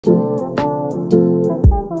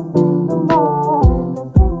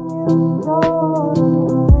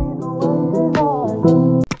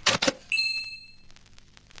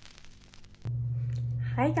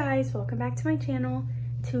back to my channel.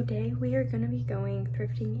 Today we are going to be going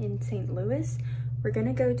thrifting in St. Louis. We're going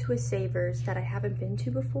to go to a Savers that I haven't been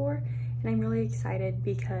to before, and I'm really excited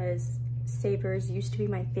because Savers used to be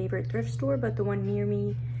my favorite thrift store, but the one near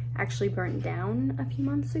me actually burned down a few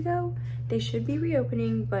months ago. They should be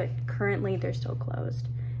reopening, but currently they're still closed.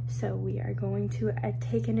 So we are going to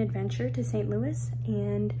take an adventure to St. Louis,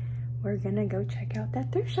 and we're gonna go check out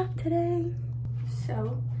that thrift shop today.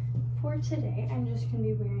 So for today, I'm just gonna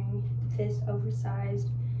be wearing this oversized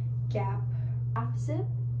Gap half zip,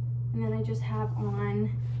 and then I just have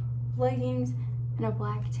on leggings and a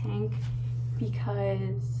black tank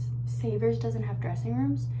because Savers doesn't have dressing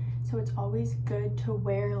rooms, so it's always good to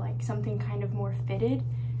wear like something kind of more fitted,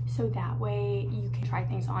 so that way you can try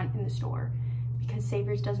things on in the store, because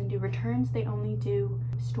Savers doesn't do returns, they only do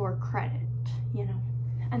store credit, you know.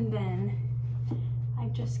 And then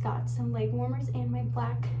I've just got some leg warmers and my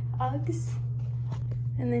black Uggs.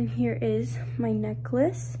 And then here is my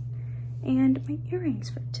necklace and my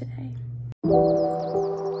earrings for today.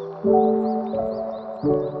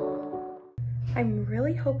 I'm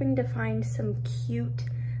really hoping to find some cute,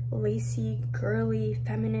 lacy, girly,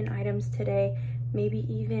 feminine items today. Maybe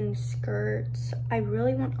even skirts. I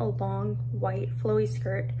really want a long, white, flowy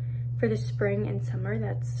skirt for the spring and summer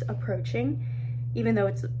that's approaching, even though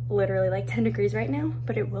it's literally like 10 degrees right now,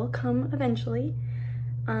 but it will come eventually.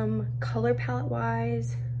 Color palette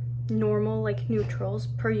wise, normal, like neutrals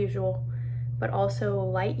per usual, but also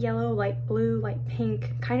light yellow, light blue, light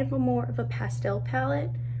pink, kind of more of a pastel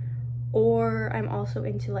palette, or I'm also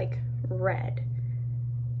into like red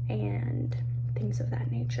and things of that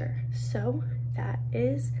nature. So that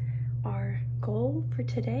is our goal for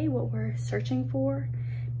today, what we're searching for.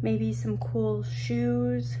 Maybe some cool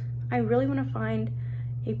shoes. I really want to find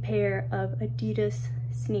a pair of Adidas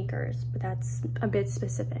sneakers, but that's a bit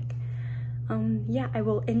specific. Yeah, I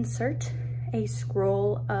will insert a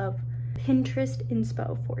scroll of Pinterest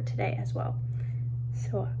inspo for today as well.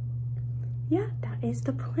 So yeah, that is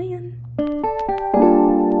the plan.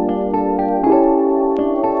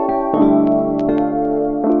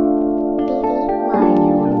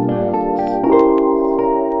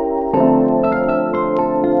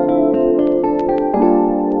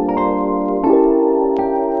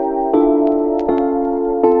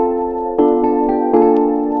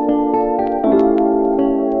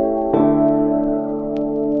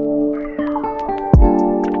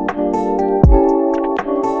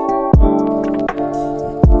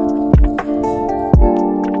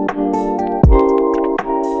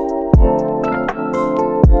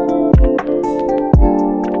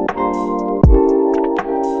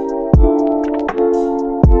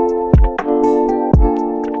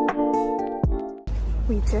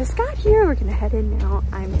 Just got here. We're gonna head in now.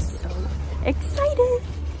 I'm so excited.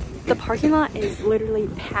 The parking lot is literally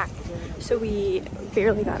packed, so we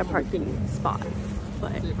barely got a parking spot,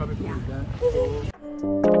 but yeah.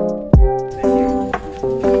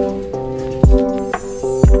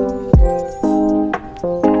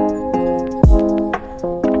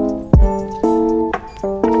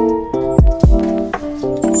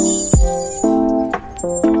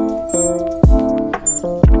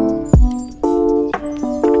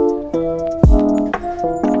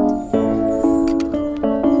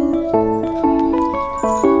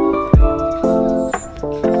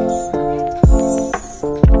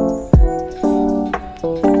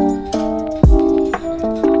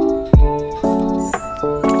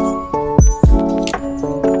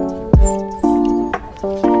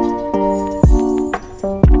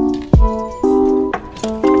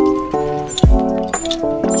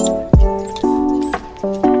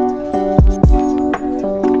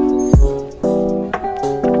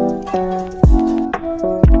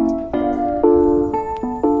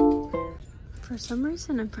 For some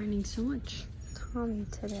reason, I'm finding so much Tommy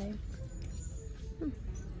today.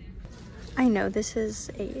 I know this is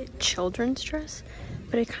a children's dress,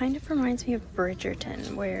 but it kind of reminds me of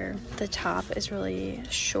Bridgerton, where the top is really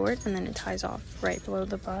short and then it ties off right below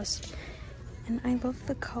the bust. And I love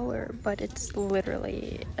the color, but it's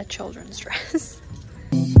literally a children's dress.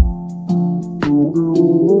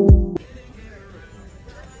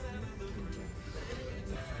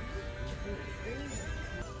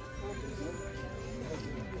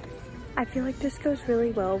 I feel like this goes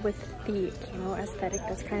really well with the camo aesthetic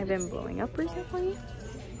that's kind of been blowing up recently.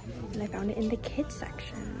 And I found it in the kids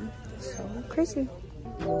section. So crazy.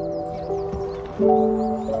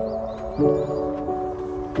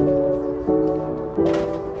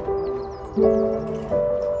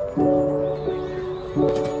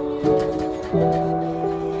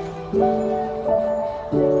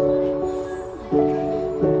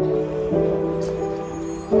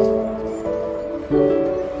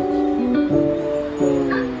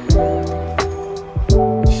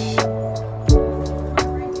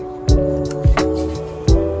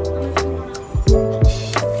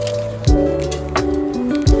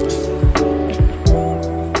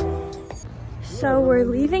 we're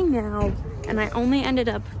leaving now, and I only ended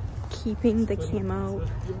up keeping the camo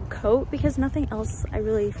coat because nothing else I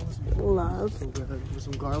really love.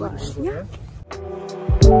 Some garlic. But, yeah.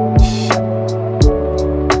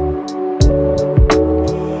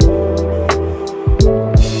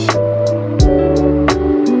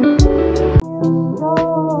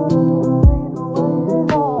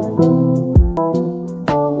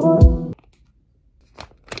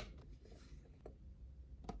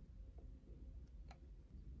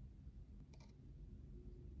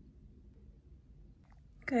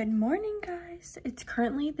 Good morning, guys. It's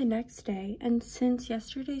currently the next day, and since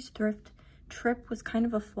yesterday's thrift trip was kind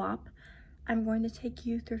of a flop, I'm going to take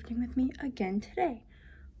you thrifting with me again today.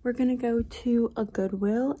 We're gonna go to a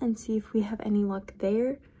Goodwill and see if we have any luck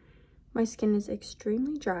there. My skin is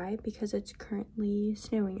extremely dry because it's currently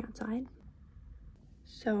snowing outside.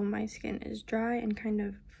 So my skin is dry and kind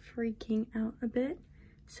of freaking out a bit.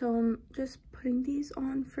 So I'm just putting these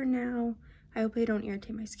on for now. I hope they don't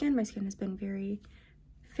irritate my skin. My skin has been very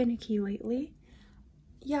finicky lately.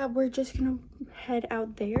 Yeah, we're just gonna head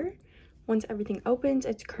out there once everything opens.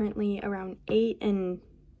 It's currently around 8 and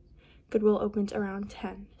Goodwill opens around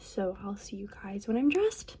 10, so I'll see you guys when I'm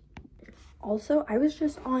dressed. Also, I was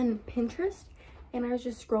just on Pinterest and I was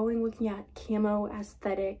just scrolling looking at camo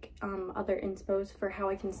aesthetic other inspos for how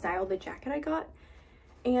I can style the jacket I got,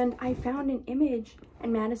 and I found an image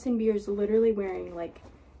and Madison Beer's literally wearing like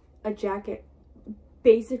a jacket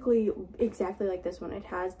basically exactly like this one. It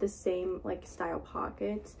has the same like style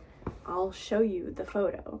pockets. I'll show you the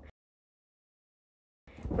photo.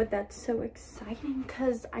 But that's so exciting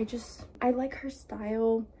because I like her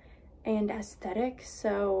style and aesthetic,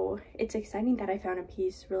 so it's exciting that I found a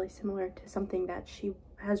piece really similar to something that she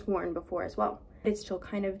has worn before as well. It's still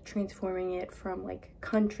kind of transforming it from like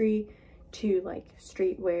country to like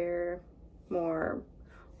streetwear, more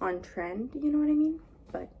on trend, you know what I mean?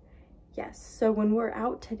 But yes, so when we're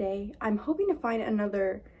out today, I'm hoping to find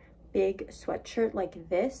another big sweatshirt like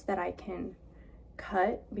this that I can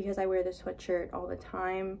cut because I wear this sweatshirt all the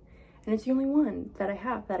time and it's the only one that I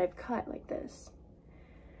have that I've cut like this.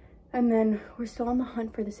 And then we're still on the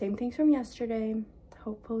hunt for the same things from yesterday.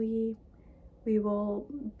 Hopefully we will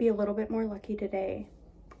be a little bit more lucky today.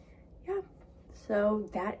 Yeah, so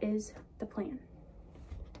that is the plan.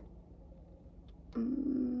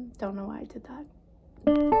 Don't know why I did that.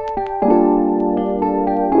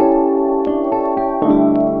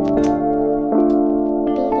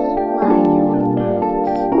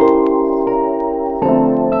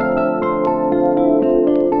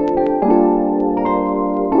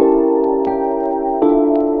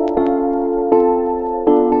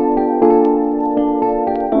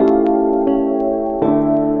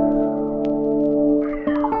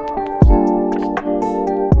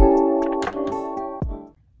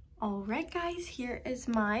 Here is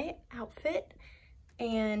my outfit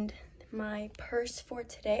and my purse for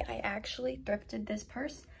today. I actually thrifted this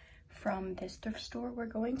purse from this thrift store we're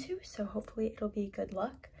going to, so hopefully it'll be good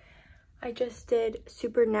luck. I just did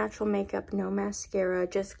super natural makeup, no mascara,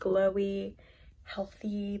 just glowy,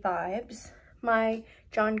 healthy vibes. My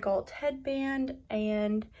John Galt headband,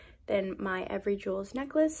 and then my Every Jewels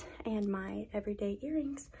necklace, and my everyday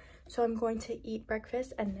earrings. So I'm going to eat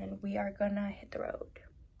breakfast and then we are gonna hit the road.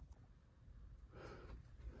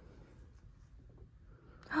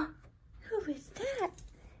 Who is that?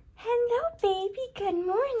 Hello, baby. Good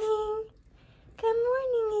morning. Good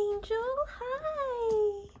morning, Angel.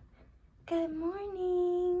 Hi. Good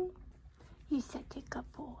morning. You're such a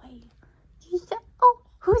good boy. Oh,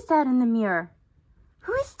 who's that in the mirror?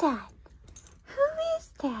 Who is that? Who is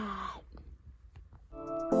that?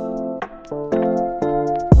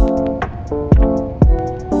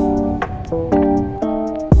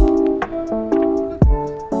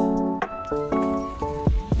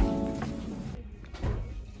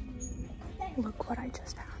 Look what I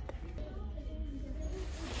just found.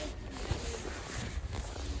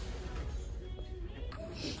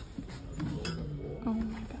 Oh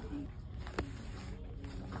my god.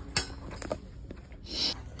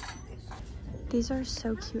 These are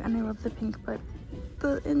so cute and I love the pink, but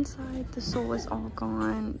the inside, the sole is all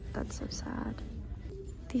gone. That's so sad.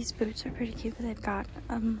 These boots are pretty cute, but they've got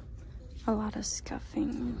a lot of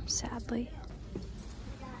scuffing, sadly.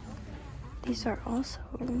 These are also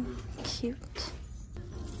cute.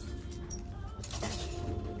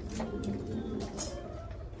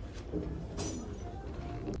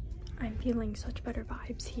 I'm feeling such better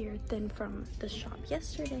vibes here than from the shop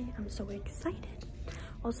yesterday. I'm so excited.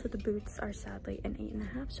 Also, the boots are sadly an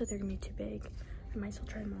 8.5, so they're gonna be too big. I might still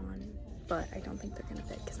try them on, but I don't think they're gonna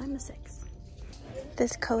fit because I'm a 6.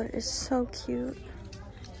 This color is so cute,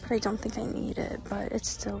 but I don't think I need it, but it's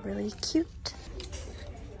still really cute.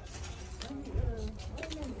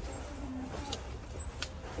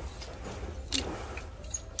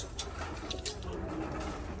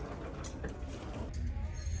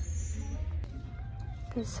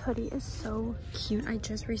 This hoodie is so cute. I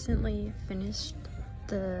just recently finished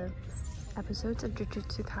the episodes of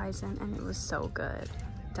Jujutsu Kaisen and it was so good.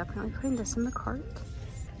 Definitely putting this in the cart.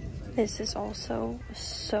 This is also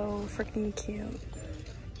so freaking cute.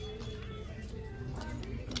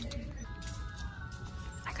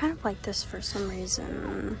 I kind of like this for some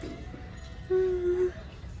reason.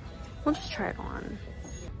 We'll just try it on.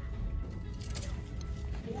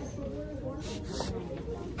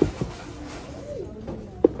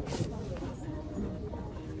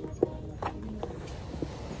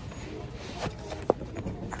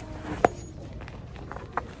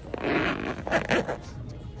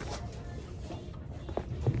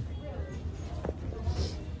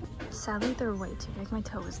 Sadly, they're way too big. My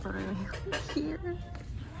toe is literally here.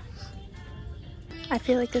 I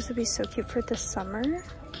feel like this would be so cute for the summer.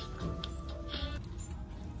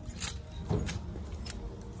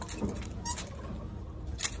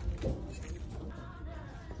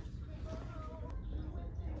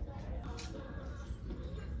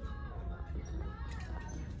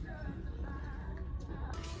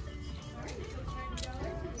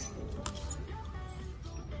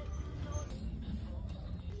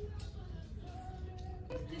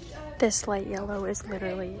 This light yellow is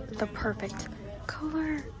literally the perfect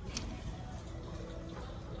color.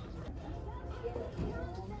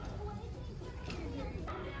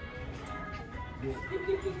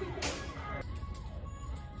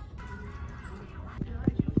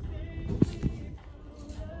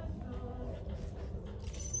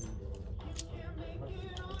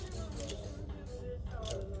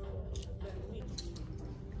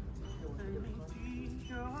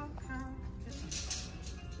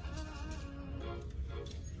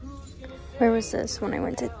 Where was this? When I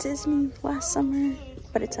went to Disney last summer,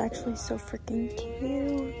 but it's actually so freaking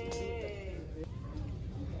cute.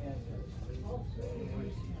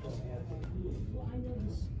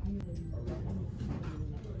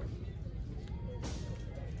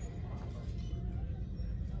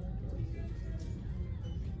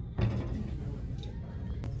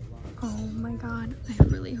 Oh my god, I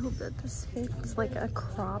really hope that this fits like a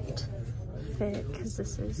cropped fit because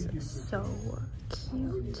this is so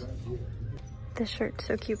cute. This shirt's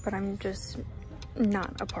so cute, but I'm just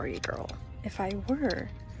not a party girl. If I were,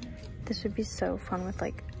 this would be so fun with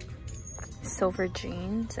like silver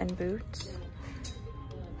jeans and boots.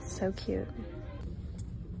 So cute.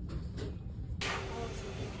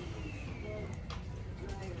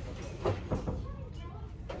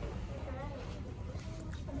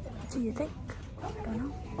 What do you think? I don't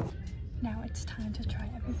know. Now it's time to try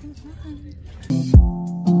everything on.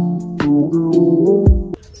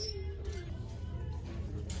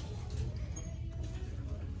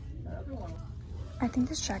 I think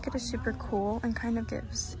this jacket is super cool and kind of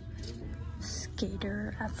gives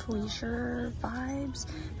skater athleisure vibes,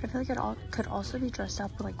 but I feel like it could also be dressed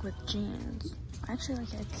up like with jeans. I actually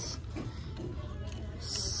like it.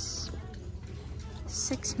 It's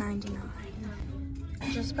 $6.99.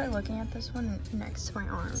 Just by looking at this one next to my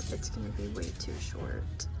arm, it's gonna be way too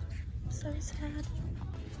short. So sad.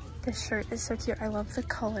 This shirt is so cute. I love the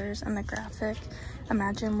colors and the graphic.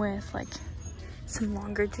 Imagine with like some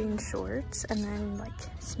longer jean shorts and then like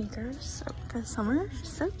sneakers for the summer.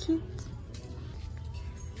 So cute.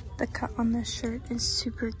 The cut on this shirt is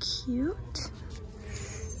super cute.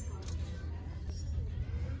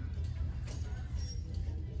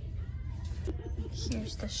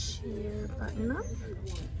 Here's the sheer button up.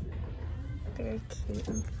 Very cute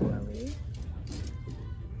and flowy.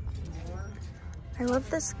 I love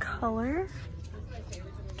this color,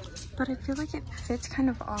 but I feel like it fits kind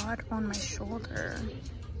of odd on my shoulder.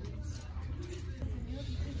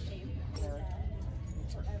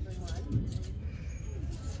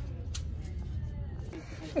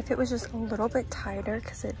 If it was just a little bit tighter,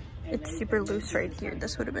 because it's super loose right here,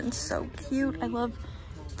 this would have been so cute. I love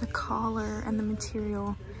the collar and the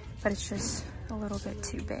material, but it's just a little bit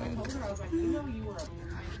too big.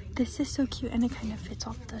 This is so cute, and it kind of fits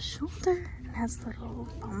off the shoulder. It has little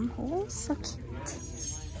bum holes. So cute.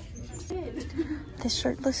 This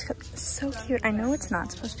shirt looks so cute. I know it's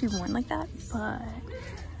not supposed to be worn like that, but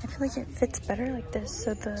I feel like it fits better like this,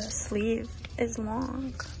 so the sleeve is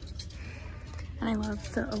long. And I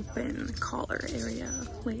love the open collar area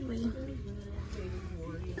lately.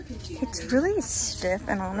 It's really stiff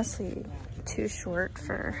and honestly too short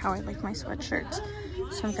for how I like my sweatshirts,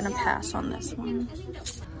 so I'm gonna pass on this one.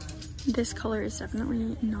 This color is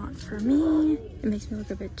definitely not for me. It makes me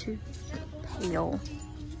look a bit too pale.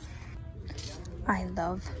 I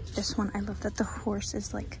love this one. I love that the horse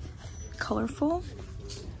is like colorful.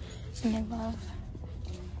 And I love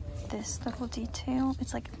this little detail.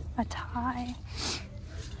 It's like a tie.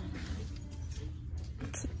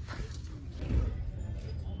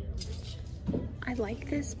 I like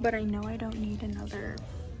this, but I know I don't need another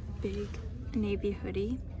big navy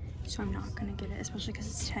hoodie, so I'm not gonna get it, especially because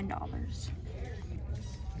it's $10.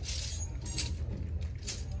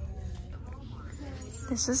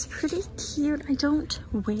 This is pretty cute. I don't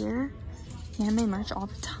wear anime merch all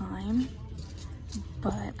the time,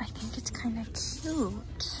 but I think it's kind of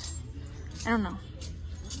cute. I don't know.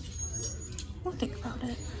 We'll think about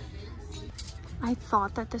it. I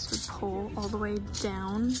thought that this would pull all the way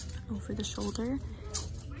down over the shoulder,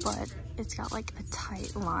 but it's got like a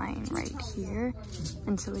tight line right here,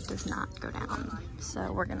 and so it does not go down.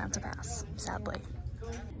 So we're gonna have to pass, sadly.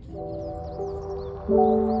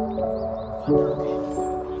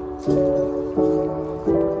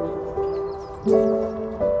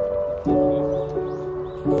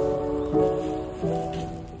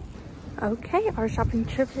 Okay, our shopping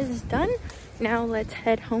trip is done. Now let's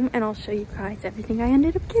head home and I'll show you guys everything I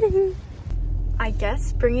ended up getting. I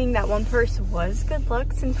guess bringing that one purse was good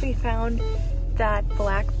luck since we found that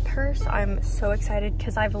black purse. I'm so excited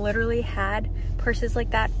because I've literally had purses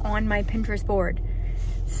like that on my Pinterest board.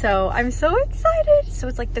 So I'm so excited. So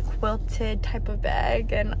it's like the quilted type of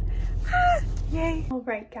bag and yay. All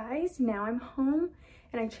right guys, now I'm home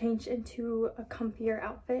and I changed into a comfier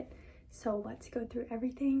outfit. So let's go through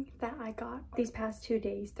everything that I got these past 2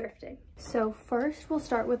 days thrifting. So first we'll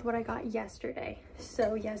start with what I got yesterday.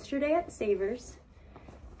 So yesterday at Savers,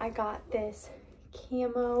 I got this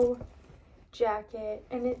camo jacket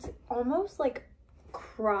and it's almost like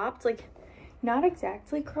cropped, like not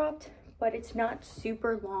exactly cropped, but it's not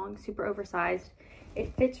super long, super oversized.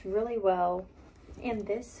 It fits really well. And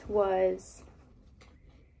this was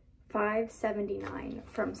 $5.79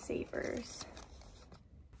 from Savers.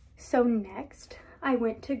 So next, I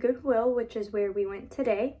went to Goodwill, which is where we went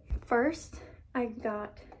today. First, I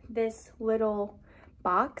got this little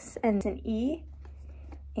box, and it's an E,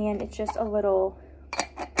 and it's just a little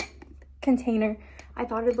container. I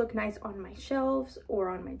thought it'd look nice on my shelves or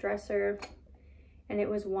on my dresser, and it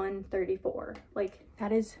was $1.34. Like,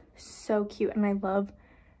 that is so cute, and I love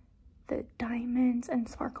the diamonds and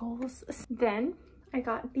sparkles. Then, I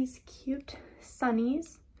got these cute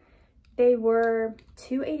sunnies. They were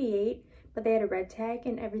 $2.88, but they had a red tag,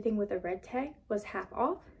 and everything with a red tag was half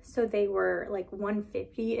off. So they were like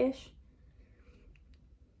 $1.50-ish.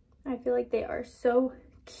 I feel like they are so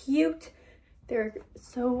cute. They're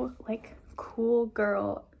so like cool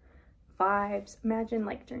girl vibes. Imagine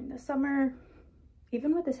like during the summer,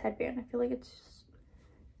 even with this headband, I feel like it's just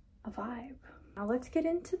a vibe. Now let's get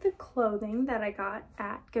into the clothing that I got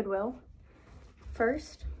at Goodwill.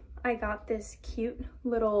 First, I got this cute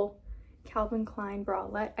little Calvin Klein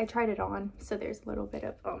bralette. I tried it on, so there's a little bit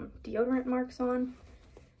of deodorant marks on,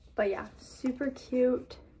 but yeah, super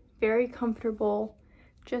cute, very comfortable,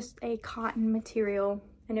 just a cotton material,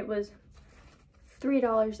 and it was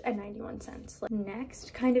 $3.91.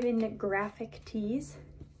 Next, kind of in the graphic tees,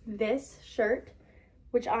 this shirt,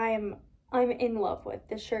 which I'm in love with.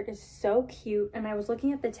 This shirt is so cute, and I was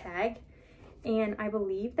looking at the tag, and I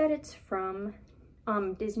believe that it's from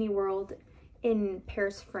Disney World in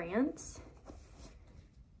Paris, France.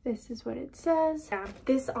 This is what it says. Yeah,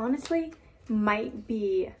 this honestly might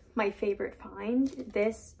be my favorite find,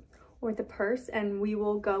 this or the purse, and we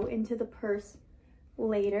will go into the purse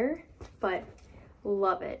later, but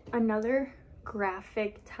love it. Another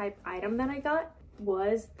graphic type item that I got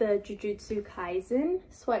was the Jujutsu Kaisen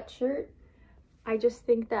sweatshirt. I just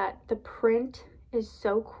think that the print is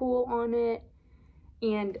so cool on it,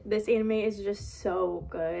 and this anime is just so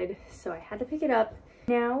good, so I had to pick it up.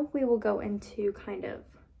 Now we will go into kind of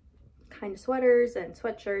sweaters and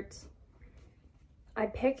sweatshirts. I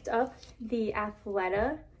picked up the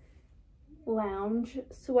Athleta lounge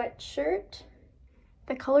sweatshirt.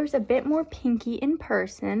 The color's a bit more pinky in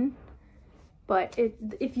person, but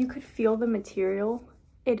if you could feel the material,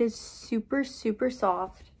 it is super, super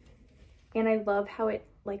soft. And I love how it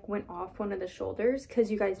like went off one of the shoulders,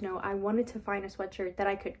 because you guys know I wanted to find a sweatshirt that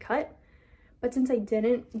I could cut, but since I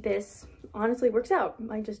didn't, this honestly works out.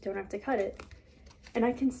 I just don't have to cut it, and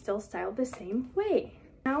I can still style the same way.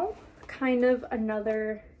 Now, kind of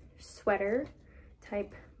another sweater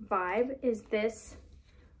type vibe is this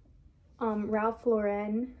Ralph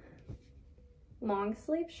Lauren long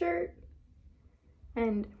sleeve shirt,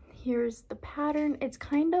 and here's the pattern. It's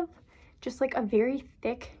kind of just like a very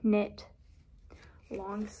thick knit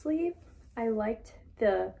long sleeve. I liked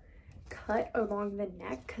the cut along the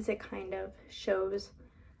neck because it kind of shows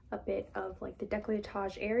a bit of like the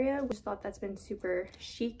décolletage area. Just thought that's been super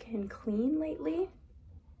chic and clean lately.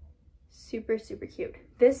 Super, super cute.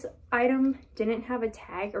 This item didn't have a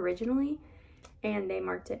tag originally, and they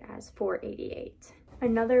marked it as $4.88.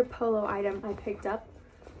 Another polo item I picked up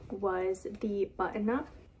was the button-up.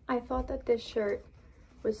 I thought that this shirt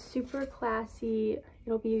was super classy.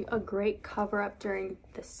 It'll be a great cover-up during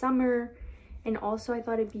the summer, and also I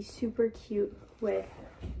thought it'd be super cute with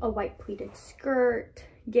a white pleated skirt,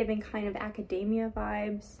 giving kind of academia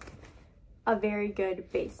vibes. A very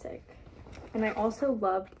good basic. And I also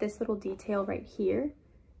loved this little detail right here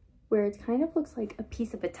where it kind of looks like a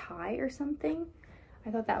piece of a tie or something.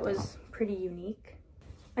 I thought that was pretty unique.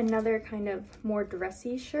 Another kind of more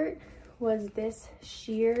dressy shirt was this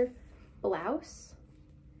sheer blouse.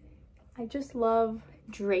 I just love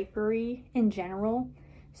drapery in general,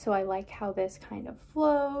 so I like how this kind of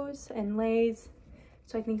flows and lays.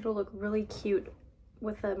 So I think it'll look really cute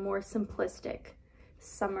with a more simplistic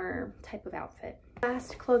summer type of outfit.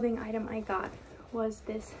 Last clothing item I got was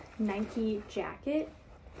this Nike jacket.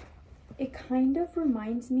 It kind of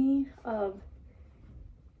reminds me of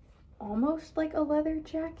almost like a leather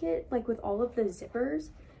jacket, like with all of the zippers,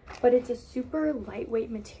 but it's a super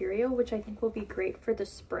lightweight material, which I think will be great for the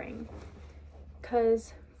spring.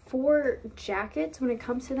 Because for jackets, when it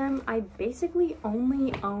comes to them, I basically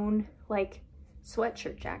only own like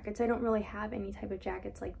sweatshirt jackets. I don't really have any type of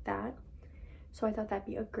jackets like that. So I thought that'd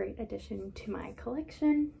be a great addition to my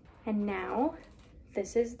collection. And now,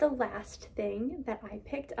 this is the last thing that I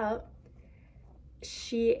picked up.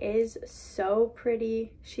 She is so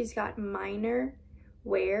pretty. She's got minor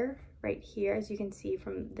wear right here, as you can see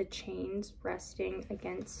from the chains resting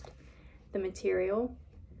against the material.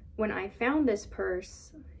 When I found this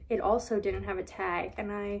purse, it also didn't have a tag, and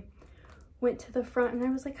I went to the front and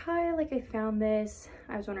I was like, hi, like I found this.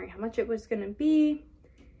 I was wondering how much it was gonna be.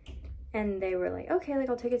 And they were like, okay, like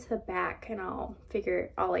I'll take it to the back and I'll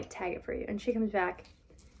like tag it for you. And she comes back.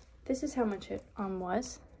 This is how much it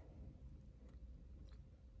was.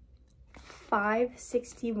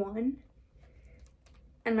 $5.61.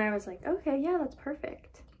 And I was like, okay, yeah, that's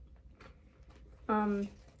perfect.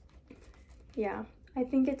 Yeah, I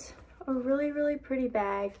think it's a really, really pretty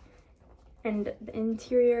bag. And the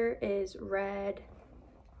interior is red.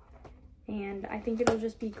 And I think it'll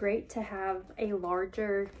just be great to have a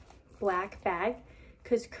larger black bag,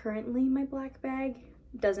 because currently my black bag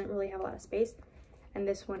doesn't really have a lot of space, and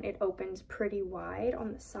this one, it opens pretty wide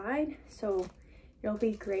on the side, so it'll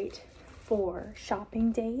be great for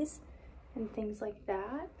shopping days and things like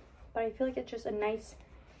that. But I feel like it's just a nice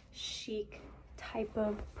chic type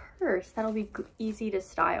of purse that'll be easy to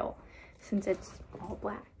style since it's all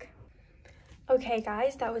black. Okay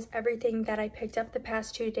guys, that was everything that I picked up the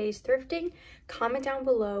past 2 days thrifting. Comment down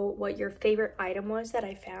below what your favorite item was that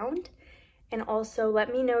I found. And also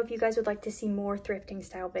let me know if you guys would like to see more thrifting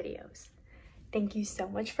style videos. Thank you so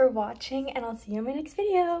much for watching, and I'll see you in my next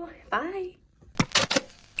video. Bye!